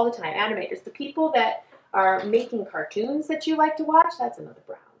all the time. Animators, the people that are making cartoons that you like to watch, that's another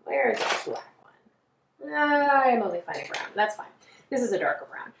brown. Where is the black one? I'm only finding brown. That's fine. This is a darker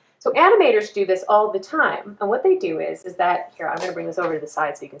brown. So animators do this all the time. And what they do is that, here, I'm going to bring this over to the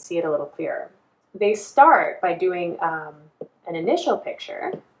side so you can see it a little clearer. They start by doing an initial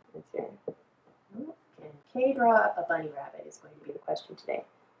picture. Let's see. Can Kay draw a bunny rabbit is going to be the question today.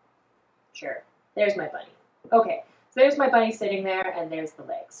 Sure. There's my bunny. Okay, so there's my bunny sitting there, and there's the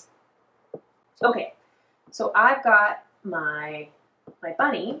legs. Okay, so I've got my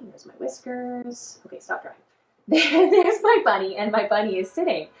bunny. There's my whiskers. Okay, stop drawing. There's my bunny, and my bunny is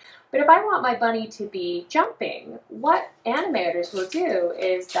sitting. But if I want my bunny to be jumping, what animators will do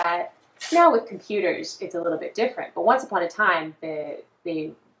is that, now with computers, it's a little bit different. But once upon a time, they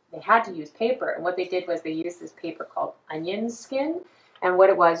had to use paper, and what they did was they used this paper called onion skin. And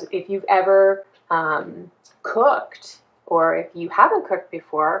what it was, if you've ever cooked, or if you haven't cooked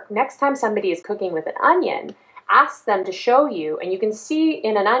before, next time somebody is cooking with an onion, ask them to show you, and you can see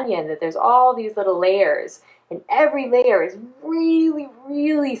in an onion that there's all these little layers, and every layer is really,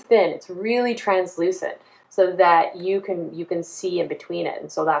 really thin. It's really translucent, so that you can see in between it.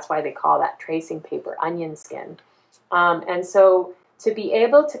 And so that's why they call that tracing paper onion skin. And so to be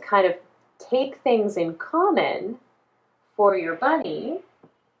able to kind of take things in common for your bunny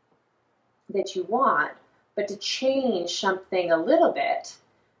that you want, but to change something a little bit.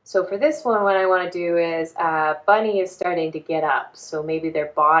 So for this one, what I want to do is Bunny is starting to get up. So maybe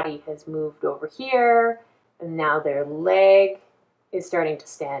their body has moved over here, and now their leg is starting to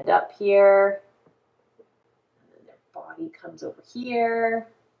stand up here. And then their body comes over here.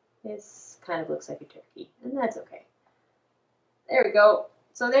 This kind of looks like a turkey, and that's okay. There we go.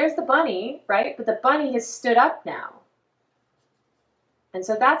 So there's the bunny, right? But the bunny has stood up now. And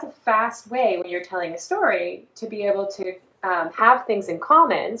so that's a fast way when you're telling a story to be able to have things in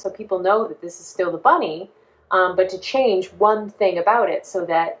common so people know that this is still the bunny, but to change one thing about it so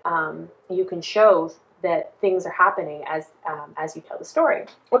that you can show that things are happening as you tell the story.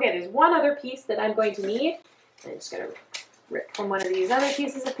 Okay, there's one other piece that I'm going to need. I'm just going to rip from one of these other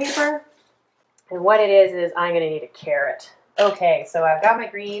pieces of paper. And what it is I'm going to need a carrot. Okay, so I've got my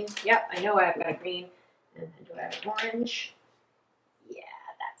green. Yep, I know I've got a green. And then do I have an orange? Yeah,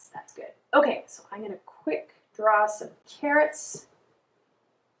 that's good. Okay, so I'm going to quick draw some carrots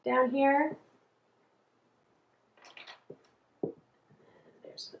down here.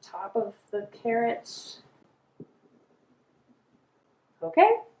 There's the top of the carrots.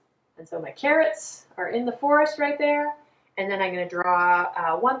 Okay, and so my carrots are in the forest right there. And then I'm going to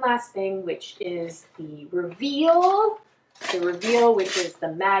draw one last thing, which is the reveal. The reveal, which is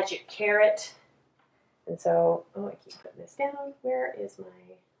the magic carrot. And so, oh, I keep putting this down. Where is my,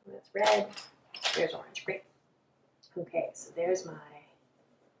 oh, that's red. There's orange. Great. Okay, so there's my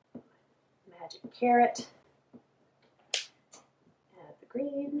magic carrot. Add the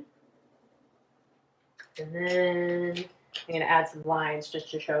green. And then I'm going to add some lines just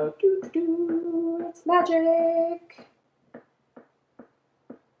to show, it's magic. There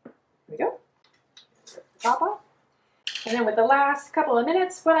we go. Rip the top off. And then with the last couple of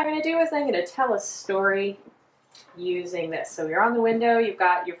minutes, what I'm going to do is I'm going to tell a story using this. So you're on the window, you've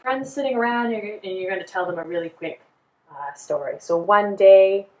got your friends sitting around, and you're going to tell them a really quick story. So one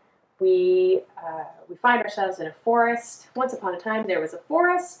day we find ourselves in a forest. Once upon a time there was a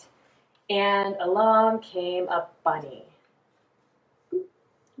forest, and along came a bunny.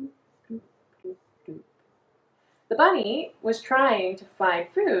 The bunny was trying to find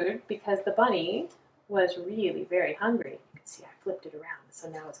food because the bunny was really very hungry. You can see I flipped it around, so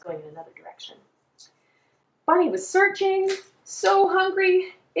now it's going in another direction. Bunny was searching, so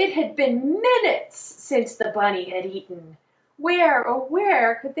hungry. It had been minutes since the bunny had eaten. Where, oh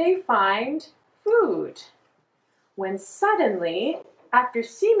where could they find food? When suddenly, after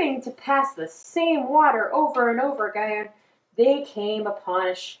seeming to pass the same water over and over again, they came upon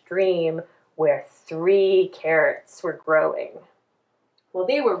a stream where 3 carrots were growing. Well,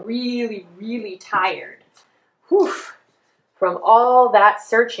 they were really, really tired from all that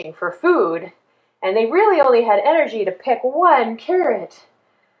searching for food, and they really only had energy to pick 1 carrot.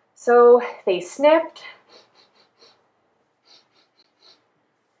 So they sniffed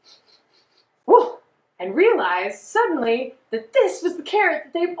and realized suddenly that this was the carrot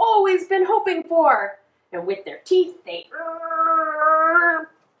that they've always been hoping for. And with their teeth, they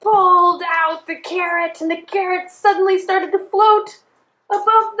pulled out the carrot, and the carrot suddenly started to float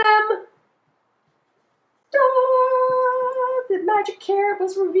above them. The magic carrot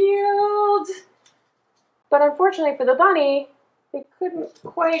was revealed. But unfortunately for the bunny, they couldn't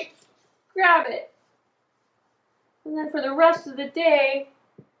quite grab it. And then for the rest of the day,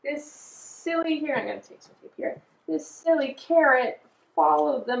 this silly, here, I'm going to take some tape here. This silly carrot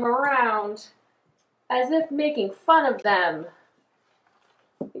followed them around as if making fun of them.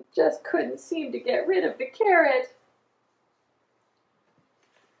 It just couldn't seem to get rid of the carrot.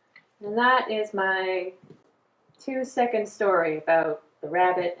 And that is my 2-second story about the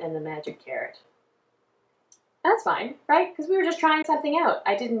rabbit and the magic carrot. That's fine, right? Because we were just trying something out.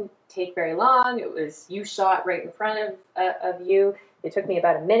 I didn't take very long. It was, you saw it right in front of you. It took me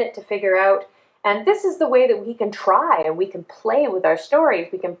about a minute to figure out. And this is the way that we can try and we can play with our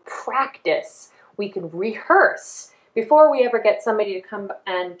stories. We can practice. We can rehearse before we ever get somebody to come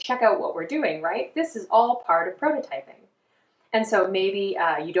and check out what we're doing, right? This is all part of prototyping. And so maybe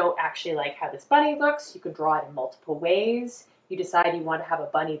you don't actually like how this bunny looks. You can draw it in multiple ways. You decide you want to have a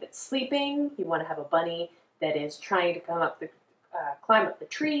bunny that's sleeping. You want to have a bunny that is trying to climb up the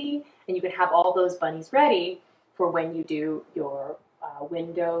tree. And you can have all those bunnies ready for when you do your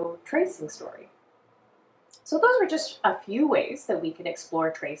window tracing story. So those were just a few ways that we can explore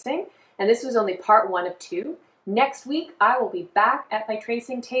tracing. And this was only part 1 of 2. Next week, I will be back at my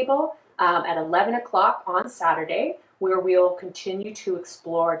tracing table at 11 o'clock on Saturday, where we'll continue to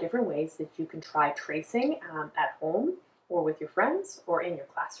explore different ways that you can try tracing at home or with your friends or in your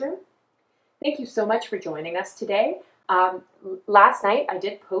classroom. Thank you so much for joining us today. Last night I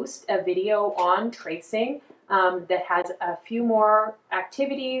did post a video on tracing that has a few more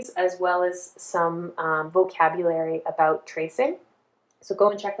activities as well as some vocabulary about tracing. So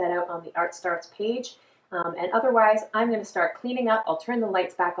go and check that out on the ArtStarts page. And otherwise, I'm going to start cleaning up. I'll turn the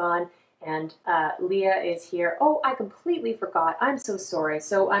lights back on. And Leah is here. Oh, I completely forgot. I'm so sorry.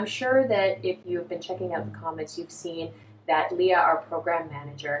 So I'm sure that if you've been checking out the comments, you've seen that Leah, our program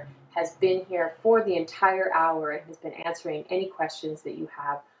manager, has been here for the entire hour and has been answering any questions that you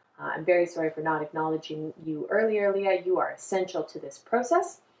have. I'm very sorry for not acknowledging you earlier, Leah. You are essential to this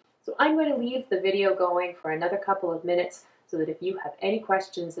process. So I'm going to leave the video going for another couple of minutes so that if you have any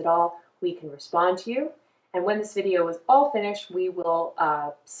questions at all, we can respond to you. And when this video is all finished, we will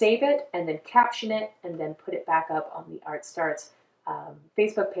save it and then caption it and then put it back up on the ArtStarts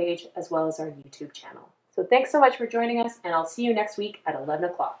Facebook page as well as our YouTube channel. So thanks so much for joining us, and I'll see you next week at 11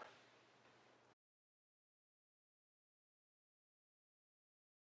 o'clock.